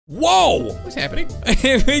Whoa! What's happening?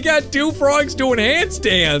 We got 2 frogs doing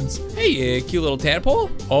handstands. Hey, cute little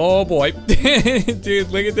tadpole. Oh boy. Dude,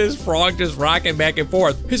 look at this frog just rocking back and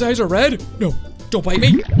forth. His eyes are red. No, don't bite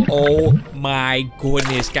me. Oh my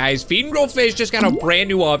goodness, guys. Feed and Grow Fish just got a brand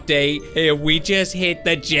new update. And we just hit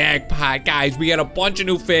the jackpot, guys. We got a bunch of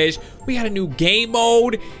new fish. We got a new game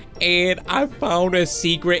mode. And I found a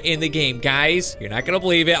secret in the game, guys. You're not gonna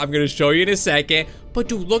believe it. I'm gonna show you in a second. But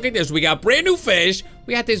dude, look at this. We got brand new fish.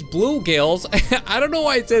 We got this bluegills. I don't know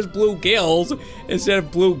why it says bluegills instead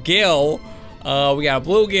of bluegill. We got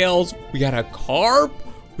bluegills. We got a carp.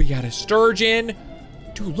 We got a sturgeon.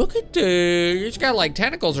 Dude, look at it's got like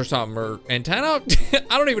tentacles or something, or antenna.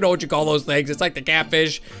 I don't even know what you call those things. It's like the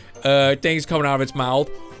catfish things coming out of its mouth.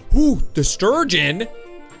 Ooh, the sturgeon.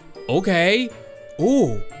 Okay.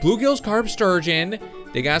 Ooh, bluegills, carp, sturgeon.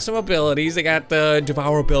 They got some abilities. They got the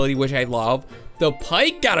devour ability, which I love. The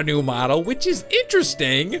pike got a new model, which is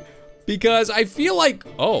interesting because I feel like,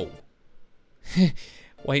 oh,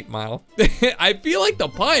 white model. I feel like the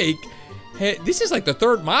pike, this is like the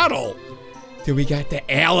 3rd model. Then we got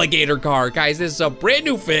the alligator gar. Guys, this is a brand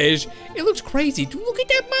new fish. It looks crazy. Dude, look at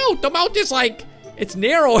that mouth. The mouth is like, it's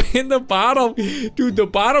narrow in the bottom. Dude, the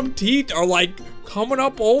bottom teeth are like coming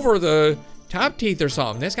up over the top teeth or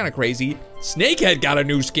something. That's kind of crazy. Snakehead got a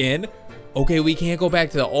new skin. Okay, we can't go back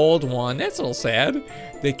to the old one. That's a little sad.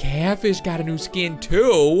 The catfish got a new skin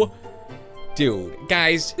too. Dude,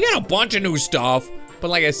 guys, we got a bunch of new stuff. But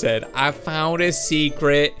like I said, I found a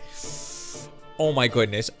secret. Oh my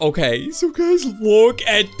goodness. Okay, so guys, look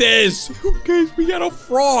at this. Guys, we got a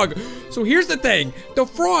frog. So here's the thing. The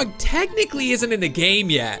frog technically isn't in the game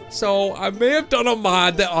yet. So I may have done a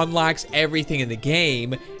mod that unlocks everything in the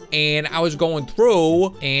game. And I was going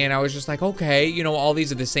through, and I was just like, okay, you know, all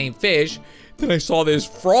these are the same fish. Then I saw this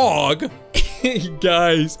frog.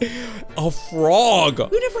 Guys, a frog.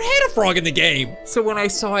 We never had a frog in the game. So when I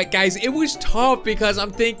saw it, guys, it was tough because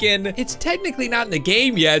I'm thinking it's technically not in the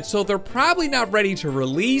game yet, so they're probably not ready to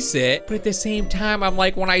release it. But at the same time, I'm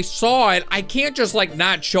like, when I saw it, I can't just like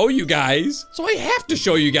not show you guys. So I have to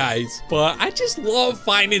show you guys. But I just love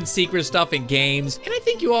finding secret stuff in games, and I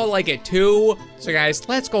think you all like it too. So guys,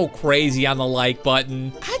 let's go crazy on the like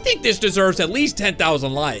button. I think this deserves at least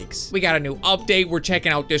 10,000 likes. We got a new update. We're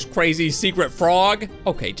checking out this crazy secret frog.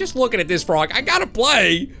 Okay, just looking at this frog, I gotta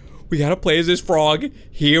play. We gotta play as this frog.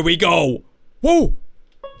 Here we go. Whoa,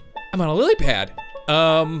 I'm on a lily pad.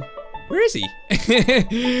 Where is he?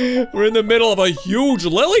 We're in the middle of a huge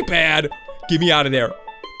lily pad. Get me out of there.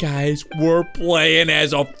 Guys, we're playing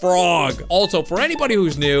as a frog. Also, for anybody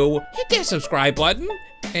who's new, hit that subscribe button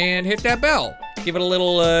and hit that bell. Give it a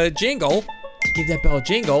little jingle. Give that bell a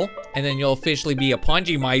jingle, and then you'll officially be a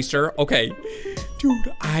Pungence. Okay.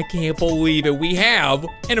 Dude, I can't believe it. We have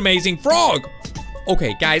an amazing frog.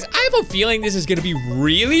 Okay, guys, I have a feeling this is gonna be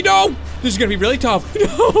really, no, this is gonna be really tough.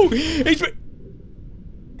 No, he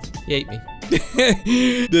ate me.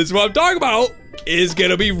 This is what I'm talking about. Is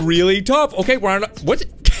gonna be really tough. Okay, we're on, what's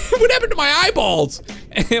it? What happened to my eyeballs?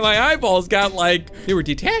 My eyeballs got like, they were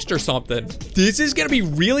detached or something. This is gonna be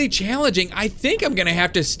really challenging. I think I'm gonna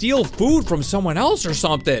have to steal food from someone else or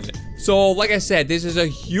something. So like I said, this is a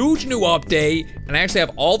huge new update, and I actually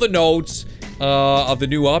have all the notes of the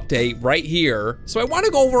new update right here. So I wanna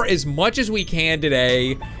go over as much as we can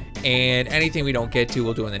today, and anything we don't get to,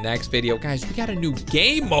 we'll do in the next video. Guys, we got a new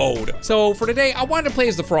game mode. So for today, I wanted to play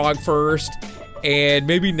as the frog first, and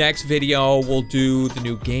maybe next video, we'll do the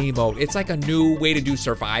new game mode. It's like a new way to do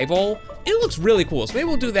survival. It looks really cool, so maybe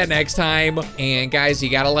we'll do that next time. And guys, you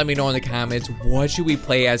gotta let me know in the comments, what should we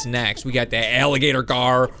play as next? We got the alligator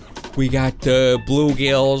gar, we got the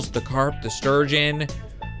bluegills, the carp, the sturgeon.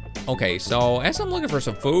 Okay, so as I'm looking for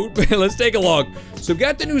some food, let's take a look. So we've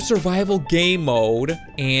got the new survival game mode,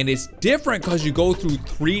 and it's different because you go through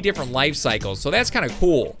 3 different life cycles, so that's kind of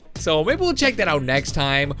cool. So maybe we'll check that out next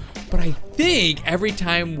time, but I think every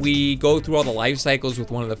time we go through all the life cycles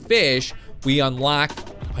with one of the fish, we unlock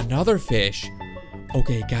another fish.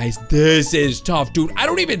 Okay, guys, this is tough, dude. I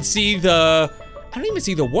don't even see the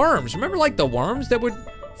worms. Remember like the worms that would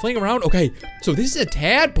fling around? Okay, so this is a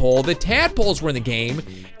tadpole. The tadpoles were in the game,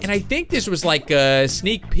 and I think this was like a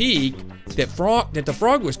sneak peek that the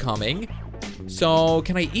frog was coming. So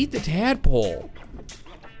can I eat the tadpole?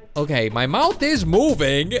 Okay, my mouth is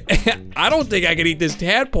moving. I don't think I can eat this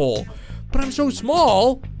tadpole, but I'm so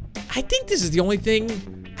small. I think this is the only thing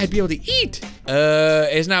I'd be able to eat.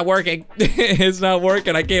 It's not working. It's not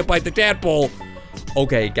working. I can't bite the tadpole.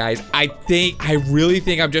 Okay, guys, I really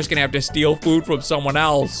think I'm just gonna have to steal food from someone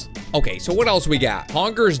else. Okay, so what else we got?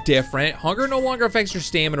 Hunger is different. Hunger no longer affects your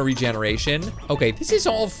stamina regeneration. Okay, this is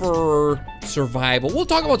all for survival. We'll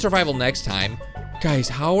talk about survival next time. Guys,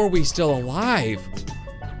 how are we still alive?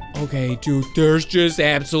 Okay, dude, there's just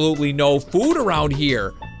absolutely no food around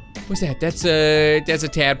here. What's that? That's a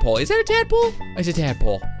tadpole. Is that a tadpole? It's a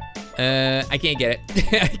tadpole. I can't get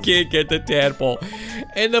it. I can't get the tadpole.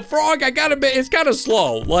 And the frog, I gotta admit, it's kind of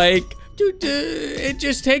slow. Like, dude, it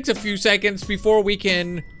just takes a few seconds before we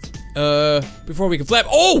can flap.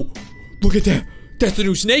 Oh, look at that. That's the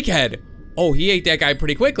new snakehead. Oh, he ate that guy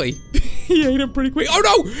pretty quickly. He ate him pretty quick. Oh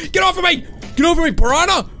no, get off of me. Get off of me,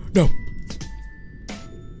 piranha. No.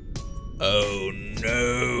 Oh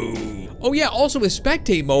no. Oh yeah, also with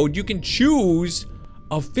spectate mode, you can choose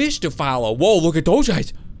a fish to follow. Whoa, look at those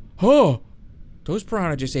guys. Huh. Those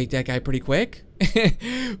piranha just ate that guy pretty quick.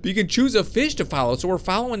 But you can choose a fish to follow. So we're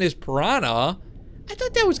following this piranha. I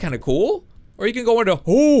thought that was kind of cool. Or you can go into,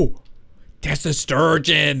 oh, that's the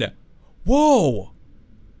sturgeon. Whoa.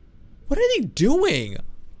 What are they doing?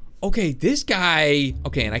 Okay, this guy,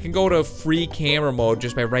 okay, and I can go to free camera mode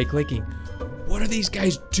just by right clicking. What are these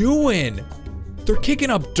guys doing? They're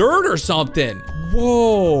kicking up dirt or something.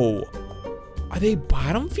 Whoa. Are they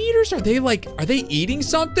bottom feeders? Are they eating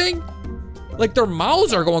something? Like their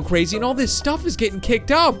mouths are going crazy and all this stuff is getting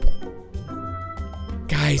kicked up.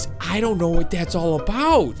 Guys, I don't know what that's all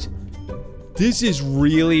about. This is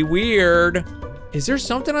really weird. Is there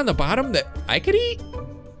something on the bottom that I could eat?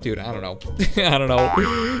 Dude, I don't know. I don't know.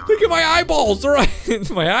 Look at my eyeballs.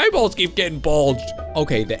 My eyeballs keep getting bulged.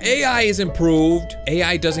 Okay, the AI is improved.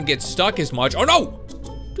 AI doesn't get stuck as much. Oh no!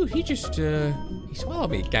 Dude, he swallowed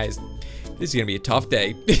me. Guys, this is gonna be a tough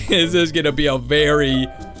day. This is gonna be a very,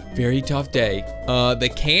 very tough day.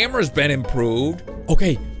 The camera's been improved.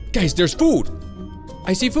 Okay, guys, there's food.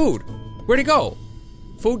 I see food. Where'd it go?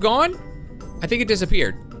 Food gone? I think it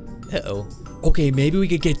disappeared. Uh-oh. Okay, maybe we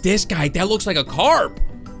could get this guy. That looks like a carp.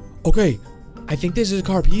 Okay, I think this is a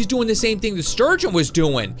carp. He's doing the same thing the sturgeon was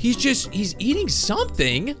doing. He's eating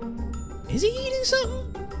something. Is he eating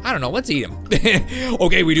something? I don't know, let's eat him.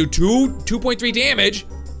 Okay, we do 2.3 damage.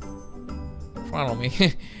 Swallow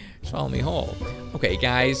me, swallow me whole. Okay,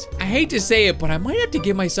 guys, I hate to say it, but I might have to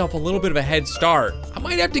give myself a little bit of a head start. I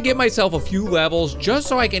might have to give myself a few levels just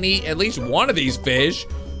so I can eat at least one of these fish.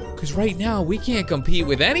 Because right now, we can't compete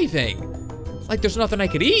with anything. Like, there's nothing I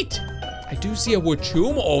could eat. I do see a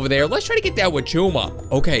wachuma over there. Let's try to get that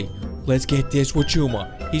wachuma. Okay, let's get this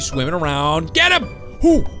wachuma. He's swimming around. Get him!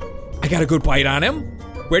 Whoo! I got a good bite on him.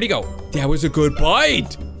 Where'd he go? That was a good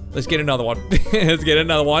bite. Let's get another one. Let's get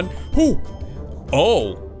another one. Whoo!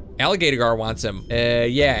 Oh, Alligator Gar wants him.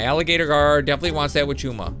 Yeah, Alligator Gar definitely wants that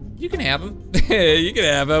wachuma. You can have him. You can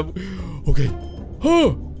have him. Okay.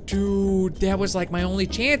 Huh. Dude, that was like my only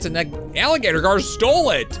chance, and that Alligator Gar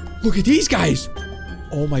stole it. Look at these guys.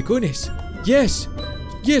 Oh my goodness. Yes.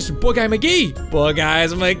 Yes, Bug Eye McGee. Bug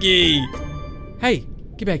Eyes McGee. Hey,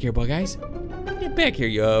 get back here, Bug Eyes. Get back here,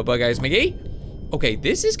 you Bug Eyes McGee. Okay,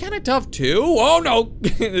 this is kind of tough too. Oh no,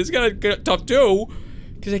 this is kind of tough too.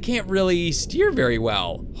 Because I can't really steer very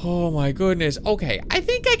well. Oh my goodness. Okay, I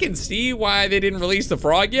think I can see why they didn't release the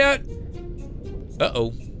frog yet.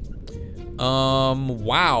 Uh-oh.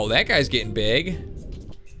 Wow, that guy's getting big.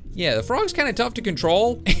 Yeah, the frog's kind of tough to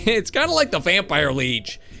control. It's kind of like the vampire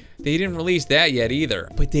leech. They didn't release that yet either.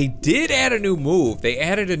 But they did add a new move. They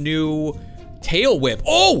added a new tail whip.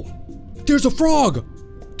 Oh, there's a frog.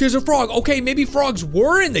 There's a frog. Okay, maybe frogs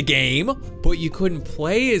were in the game, but you couldn't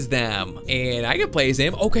play as them. And I could play as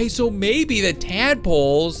him. Okay, so maybe the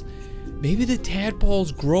tadpoles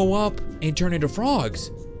grow up and turn into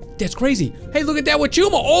frogs. That's crazy. Hey, look at that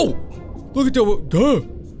wachuma. Oh, look at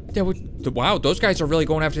that. Wow, those guys are really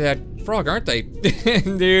going after that frog, aren't they?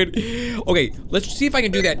 Dude. Okay, let's see if I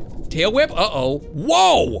can do that tail whip. Uh-oh.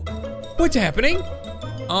 Whoa! What's happening?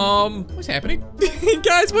 What's happening?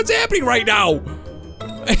 Guys, what's happening right now?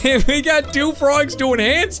 We got two frogs doing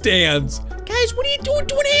handstands. Guys, what are you doing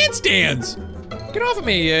handstands? Get off of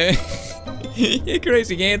me, you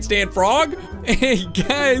crazy handstand frog. Hey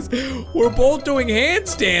guys, we're both doing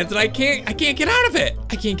handstands and I can't get out of it.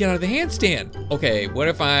 I can't get out of the handstand. Okay, what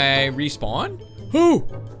if I respawn? Who?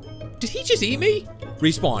 Did he just eat me?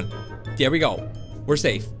 Respawn. There we go. We're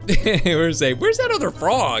safe. We're safe. Where's that other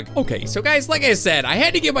frog? Okay, so guys, like I said, I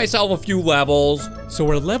had to give myself a few levels. So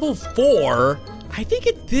we're level 4. I think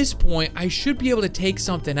at this point, I should be able to take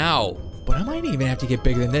something out. But I might even have to get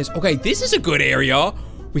bigger than this. Okay, this is a good area.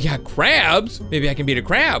 We got crabs. Maybe I can beat a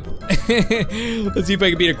crab. Let's see if I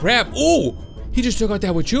can beat a crab. Ooh, he just took out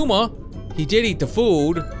that wachuma. He did eat the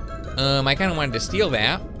food. I kind of wanted to steal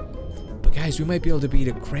that. But guys, we might be able to beat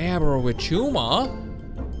a crab or a wachuma.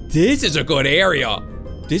 This is a good area.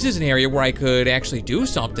 This is an area where I could actually do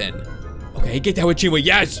something. Okay, get that Wachuma,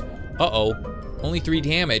 yes! Uh-oh, only 3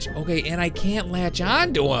 damage. Okay, and I can't latch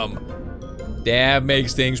on to him. That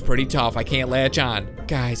makes things pretty tough. I can't latch on.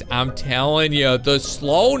 Guys, I'm telling you, the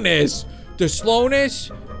slowness,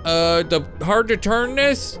 the hard to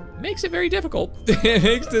turnness makes it very difficult. It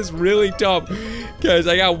makes this really tough. Guys,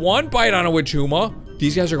 I got 1 bite on a Wachuma.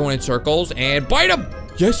 These guys are going in circles and bite him.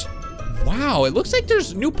 Yes. Wow, it looks like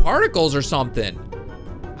there's new particles or something.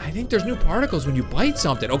 I think there's new particles when you bite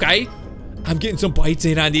something. Okay, I'm getting some bites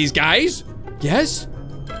in on these guys. Yes.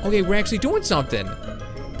 Okay, we're actually doing something.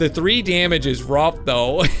 The 3 damage is rough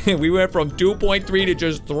though. We went from 2.3 to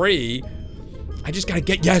just 3. I just gotta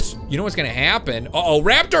get, yes. You know what's gonna happen? Uh-oh,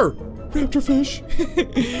 raptor! Raptor fish.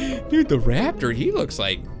 Dude, the raptor, he looks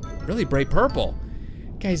like really bright purple.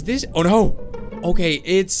 Guys, this, oh no. Okay,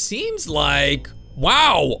 it seems like,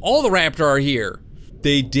 wow, all the raptor are here.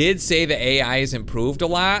 They did say the AI has improved a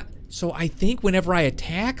lot. So I think whenever I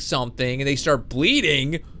attack something and they start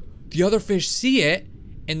bleeding, the other fish see it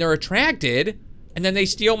and they're attracted. And then they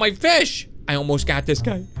steal my fish. I almost got this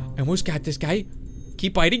guy.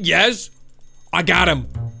 Keep biting, yes. I got him.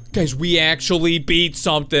 Guys, we actually beat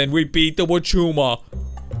something. We beat the Wachuma.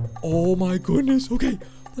 Oh my goodness, okay.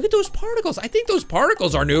 Look at those particles. I think those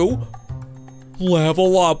particles are new.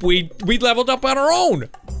 Level up, we leveled up on our own.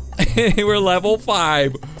 We're level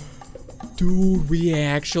 5. Dude, we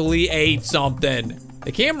actually ate something.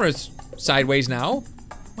 The camera's sideways now.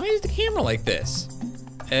 Why is the camera like this?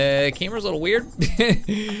 Camera's a little weird.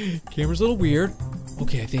 Camera's a little weird.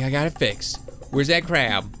 Okay, I think I got it fixed. Where's that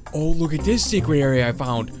crab? Oh, look at this secret area I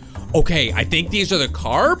found. Okay, I think these are the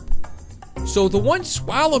carp. So the one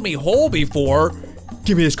swallowed me whole before.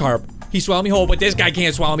 Give me this carp. He swallowed me whole, but this guy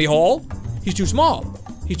can't swallow me whole. He's too small.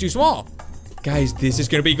 He's too small. Guys, this is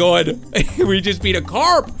gonna be good. We just beat a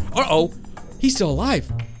carp. Uh-oh, he's still alive.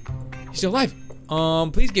 He's still alive.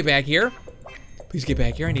 Please get back here. Please get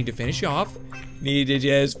back here, I need to finish you off. Need to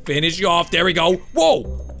just finish you off. There we go. Whoa!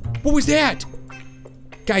 What was that?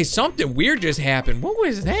 Guys, something weird just happened. What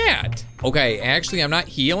was that? Okay, actually, I'm not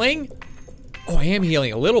healing. Oh, I am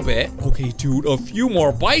healing a little bit. Okay, dude, a few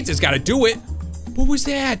more bites has got to do it. What was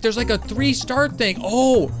that? There's like a 3-star thing.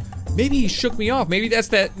 Oh, maybe he shook me off. Maybe that's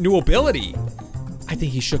that new ability. I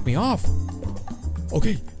think he shook me off.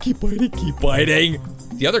 Okay, keep biting, keep biting.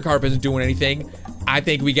 The other carp isn't doing anything. I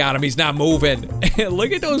think we got him. He's not moving.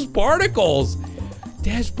 Look at those particles.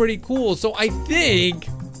 That's pretty cool. So I think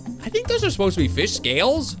those are supposed to be fish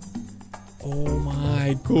scales. Oh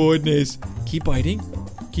my goodness. Keep biting.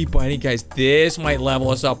 Keep biting, guys. This might level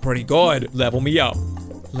us up pretty good. Level me up.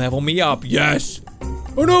 Level me up. Yes.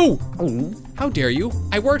 Oh no. How dare you?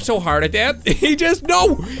 I worked so hard at that. He just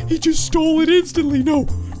stole it instantly. No.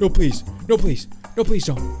 No, please. No, please. No, please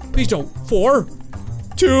don't. Please don't. 4,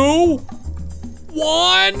 2,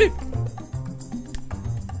 1.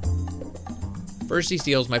 First he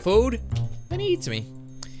steals my food, then he eats me.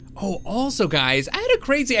 Oh, also guys, I had a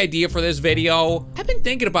crazy idea for this video. I've been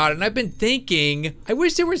thinking about it and I've been thinking, I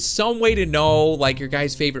wish there was some way to know like your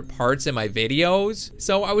guys' favorite parts in my videos.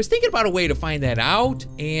 So I was thinking about a way to find that out,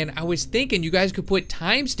 and I was thinking you guys could put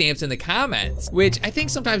timestamps in the comments, which I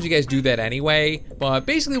think sometimes you guys do that anyway. But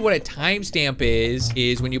basically what a timestamp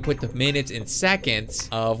is when you put the minutes and seconds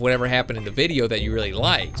of whatever happened in the video that you really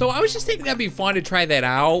like. So I was just thinking that'd be fun to try that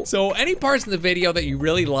out. So any parts in the video that you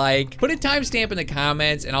really like, put a timestamp in the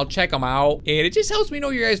comments and I'll check them out, and it just helps me know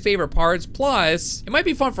your guys' favorite parts. Plus, it might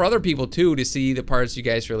be fun for other people too to see the parts you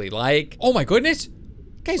guys really like. Oh my goodness,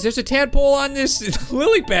 guys, there's a tadpole on this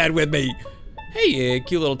lily pad with me. Hey,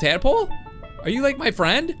 cute little tadpole. Are you like my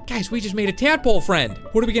friend? Guys, we just made a tadpole friend.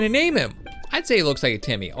 What are we gonna name him? I'd say he looks like a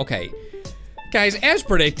Timmy. Okay, guys, as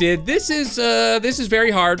predicted, this is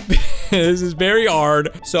very hard. This is very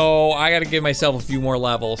hard. So I gotta give myself a few more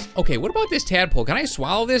levels. Okay, what about this tadpole? Can I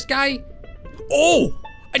swallow this guy? Oh!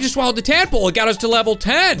 I just swallowed the tadpole. It got us to level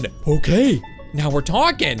 10. Okay, now we're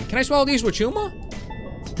talking. Can I swallow these Wachuma?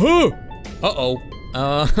 Huh. Uh-oh.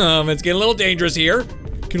 It's getting a little dangerous here.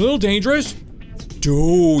 Getting a little dangerous.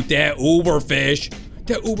 Dude, that uber fish.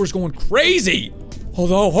 That uber's going crazy.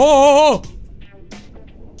 Although, oh.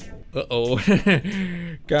 Uh-oh.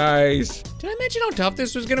 Guys, did I mention how tough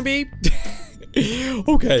this was gonna be?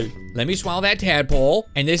 Okay, let me swallow that tadpole.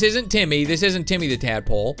 And this isn't Timmy. This isn't Timmy the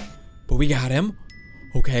tadpole. But we got him.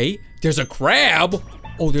 Okay, there's a crab.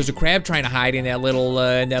 Oh, there's a crab trying to hide in that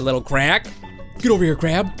little crack. Get over here,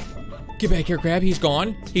 crab. Get back here, crab. He's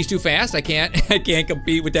gone. He's too fast. I can't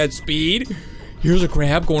compete with that speed. Here's a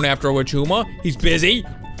crab going after a Wachuma. He's busy.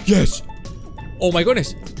 Yes. Oh my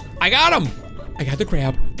goodness. I got him. I got the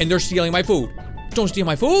crab, and they're stealing my food. Don't steal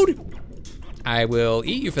my food. I will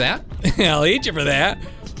eat you for that. I'll eat you for that.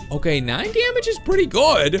 Okay, 9 damage is pretty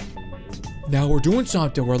good. Now we're doing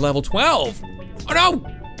something. We're level 12. Oh no!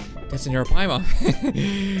 That's an Arapaima.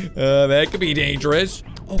 That could be dangerous.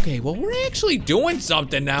 Okay, well, we're actually doing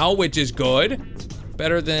something now, which is good.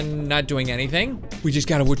 Better than not doing anything. We just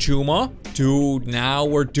got a Wachuma. Dude, now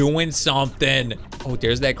we're doing something. Oh,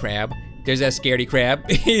 there's that crab. There's that scaredy crab.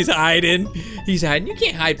 He's hiding. He's hiding. You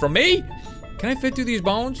can't hide from me. Can I fit through these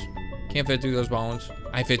bones? Can't fit through those bones.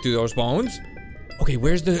 I fit through those bones. Okay,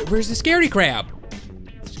 where's the scaredy crab?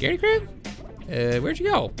 Scaredy crab? Where'd you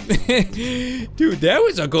go? Dude, that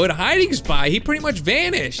was a good hiding spot. He pretty much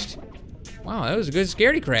vanished. Wow, that was a good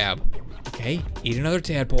scaredy crab. Okay, eat another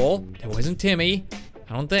tadpole. That wasn't Timmy.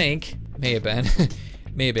 I don't think. May have been.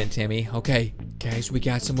 May have been Timmy. Okay, guys, we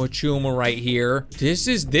got some Wachuma right here. This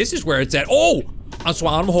is where it's at. Oh, I'm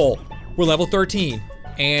swallowing them whole. We're level 13,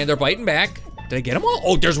 and they're biting back. Did I get them all?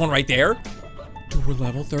 Oh, there's one right there. Dude, we're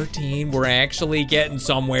level 13. We're actually getting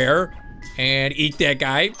somewhere. And eat that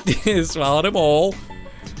guy. Swallowed him all.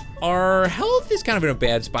 Our health is kind of in a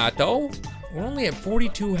bad spot, though. We're only at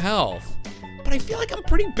 42 health. But I feel like I'm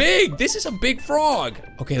pretty big. This is a big frog.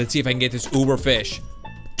 Okay, let's see if I can get this uber fish.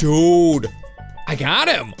 Dude, I got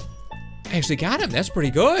him. I actually got him. That's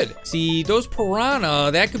pretty good. See, those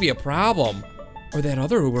piranha, that could be a problem. Or that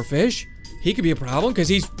other uber fish. He could be a problem because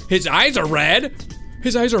his eyes are red.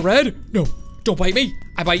 His eyes are red. No, don't bite me.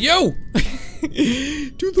 I bite you.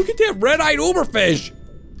 Dude, look at that red-eyed uberfish.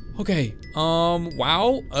 Okay,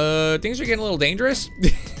 wow. Things are getting a little dangerous.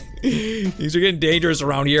 Things are getting dangerous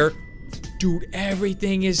around here. Dude,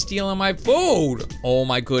 everything is stealing my food. Oh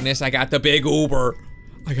my goodness, I got the big uber.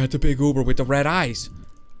 I got the big uber with the red eyes.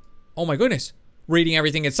 Oh my goodness. We're eating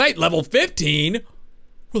everything in sight. Level 15.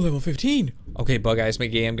 We're level 15. Okay, Bug Eyes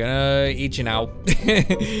McGee, I'm gonna eat you now.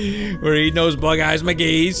 We're eating those Bug Eyes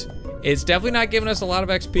McGees. It's definitely not giving us a lot of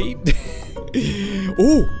XP.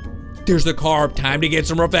 Oh, there's the carp. Time to get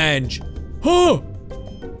some revenge. Huh?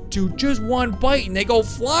 Dude, just one bite and they go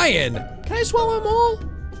flying. Can I swallow them all?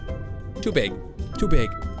 Too big. Too big.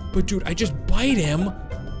 But dude, I just bite him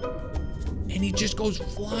and he just goes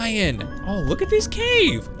flying. Oh, look at this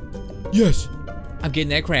cave. Yes. I'm getting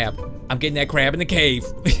that crab. I'm getting that crab in the cave.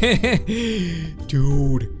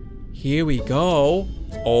 Dude, here we go.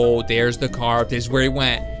 Oh, there's the carp. This is where he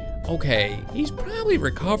went. Okay, he's probably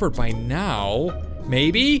recovered by now.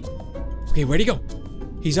 Maybe? Okay, where'd he go?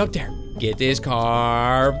 He's up there. Get this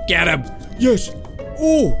carp. Get him. Yes.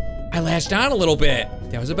 Oh, I latched on a little bit.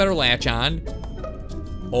 That was a better latch on.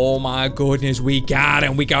 Oh my goodness, we got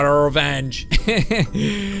him. We got our revenge.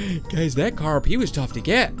 Guys, that carp, he was tough to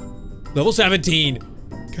get. Level 17.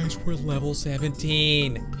 Guys, we're level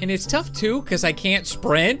 17. And it's tough too, because I can't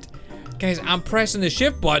sprint. Guys, I'm pressing the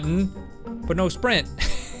shift button, but no sprint.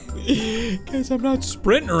 Guys, I'm not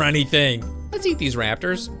sprinting or anything. Let's eat these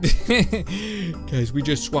raptors. Guys, we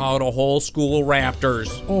just swallowed a whole school of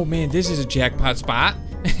raptors. Oh man, this is a jackpot spot.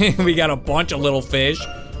 We got a bunch of little fish.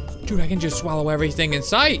 Dude, I can just swallow everything in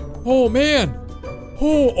sight. Oh man.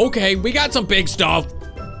 Oh, okay, we got some big stuff.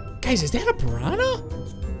 Guys, is that a piranha?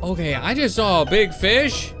 Okay, I just saw a big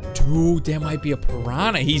fish. Dude, that might be a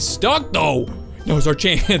piranha. He's stuck though. Now's our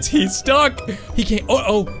chance. He's stuck. He can't,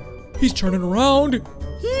 uh-oh. He's turning around.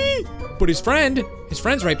 But his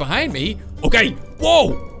friend's right behind me. Okay,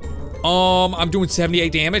 whoa. I'm doing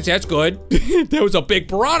 78 damage, that's good. That was a big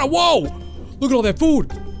piranha, whoa. Look at all that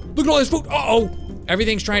food. Look at all this food, uh-oh.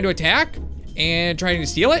 Everything's trying to attack and trying to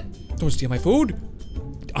steal it. Don't steal my food.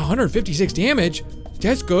 156 damage,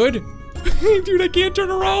 that's good. Dude, I can't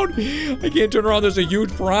turn around. I can't turn around, there's a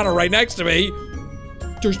huge piranha right next to me.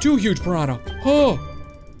 There's 2 huge piranha. Oh,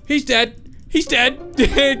 he's dead. He's dead.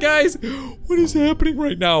 Guys, what is happening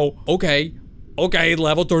right now? Okay,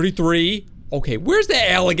 level 33. Okay, where's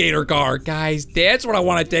the alligator guard? Guys, that's what I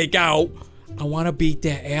want to take out. I want to beat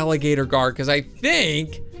that alligator guard because I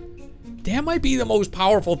think that might be the most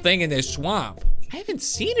powerful thing in this swamp. I haven't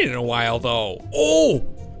seen it in a while though. Oh,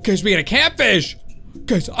 guys, we got a catfish.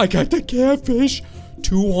 Guys, I got the catfish.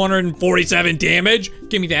 247 damage.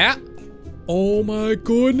 Give me that. Oh my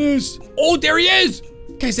goodness. Oh, there he is.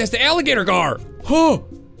 Guys, that's the alligator gar. Huh.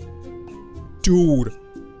 Dude.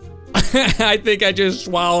 I think I just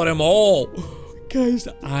swallowed him all. Guys,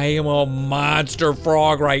 I am a monster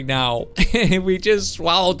frog right now. We just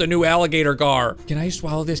swallowed the new alligator gar. Can I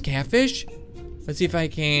swallow this catfish? Let's see if I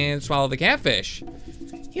can swallow the catfish.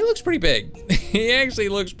 He looks pretty big. He actually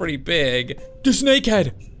looks pretty big. The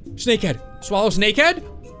snakehead. Snakehead. Swallow snakehead?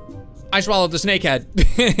 I swallowed the snakehead.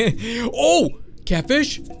 Oh,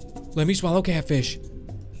 catfish. Let me swallow catfish.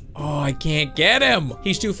 Oh, I can't get him.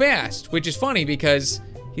 He's too fast, which is funny because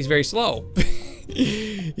he's very slow.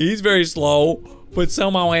 He's very slow, but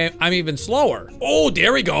somehow I'm even slower. Oh,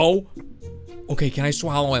 there we go. Okay, can I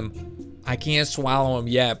swallow him? I can't swallow him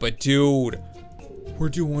yet, but dude, we're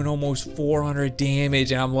doing almost 400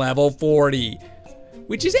 damage and I'm level 40,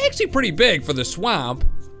 which is actually pretty big for the swamp.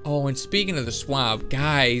 Oh, and speaking of the swamp,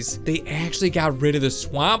 guys, they actually got rid of the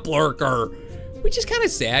swamp lurker, which is kind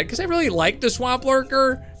of sad because I really liked the swamp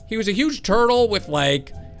lurker. He was a huge turtle with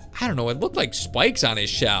like, I don't know, it looked like spikes on his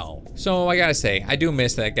shell. So I gotta say, I do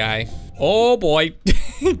miss that guy. Oh boy,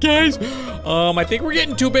 guys, I think we're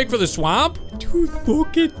getting too big for the swamp. Dude,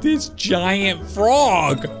 look at this giant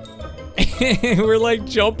frog. We're like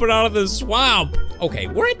jumping out of the swamp. Okay,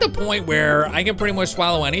 we're at the point where I can pretty much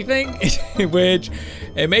swallow anything, which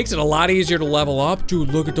it makes it a lot easier to level up. Dude,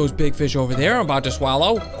 look at those big fish over there I'm about to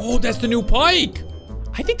swallow. Oh, that's the new pike.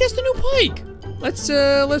 I think that's the new pike.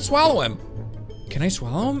 Let's swallow him. Can I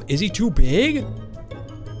swallow him? Is he too big?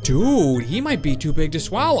 Dude, he might be too big to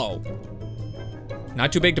swallow.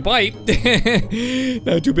 Not too big to bite.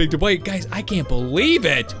 Not too big to bite. Guys, I can't believe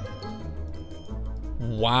it.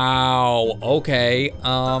 Wow, okay.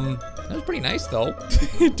 That was pretty nice though.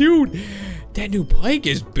 Dude, that new pike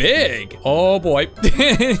is big. Oh boy.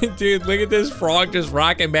 Dude, look at this frog just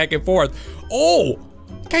rocking back and forth. Oh,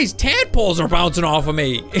 guys, tadpoles are bouncing off of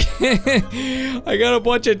me. I got a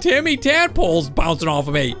bunch of Timmy tadpoles bouncing off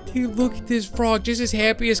of me. Dude, look at this frog, just as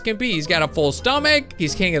happy as can be. He's got a full stomach.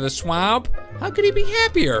 He's king of the swamp. How could he be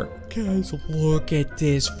happier? Guys, look at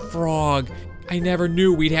this frog. I never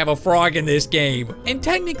knew we'd have a frog in this game. And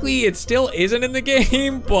technically it still isn't in the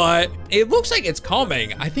game, but it looks like it's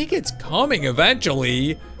coming. I think it's coming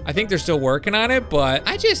eventually. I think they're still working on it, but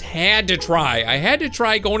I just had to try. I had to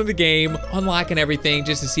try going to the game, unlocking everything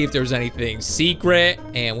just to see if there was anything secret,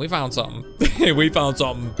 and we found something. We found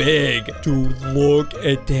something big. Dude, look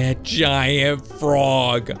at that giant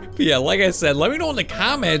frog. But yeah, like I said, let me know in the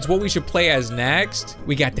comments what we should play as next.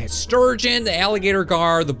 We got that sturgeon, the alligator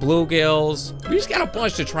gar, the bluegills. We just got a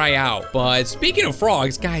bunch to try out. But speaking of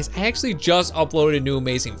frogs, guys, I actually just uploaded a new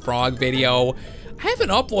Amazing Frog video. I haven't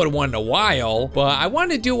uploaded one in a while, but I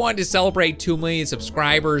wanted to do one to celebrate 2 million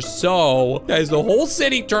subscribers. So, guys, the whole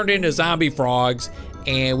city turned into zombie frogs,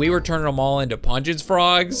 and we were turning them all into Pungence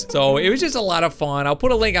frogs. So it was just a lot of fun. I'll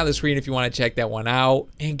put a link on the screen if you want to check that one out.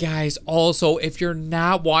 And guys, also, if you're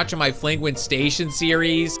not watching my Flingwin Station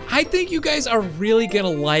series, I think you guys are really gonna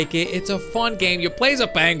like it. It's a fun game. You play as a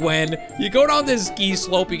penguin, you go down this ski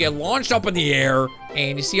slope, you get launched up in the air,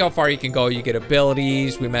 and you see how far you can go. You get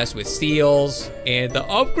abilities, we mess with seals, and the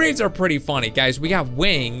upgrades are pretty funny. Guys, we got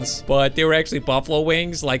wings, but they were actually buffalo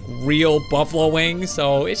wings, like real buffalo wings.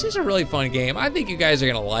 So it's just a really fun game. I think you guys are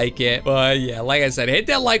gonna like it. But yeah, like I said, hit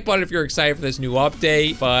that like button if you're excited for this new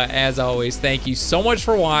update. But as always, thank you so much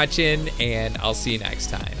for watching, and I'll see you next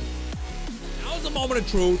time. Now's the moment of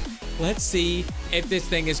truth. Let's see if this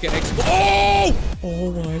thing is gonna explode. Oh!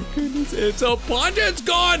 Oh my goodness, it's a Pungence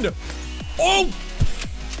gun! Oh!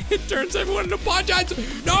 It turns everyone into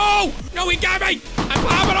Pungence. No! No, he got me! I'm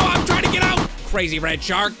popping off! I'm trying to get out! Crazy red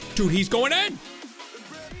shark. Dude, he's going in!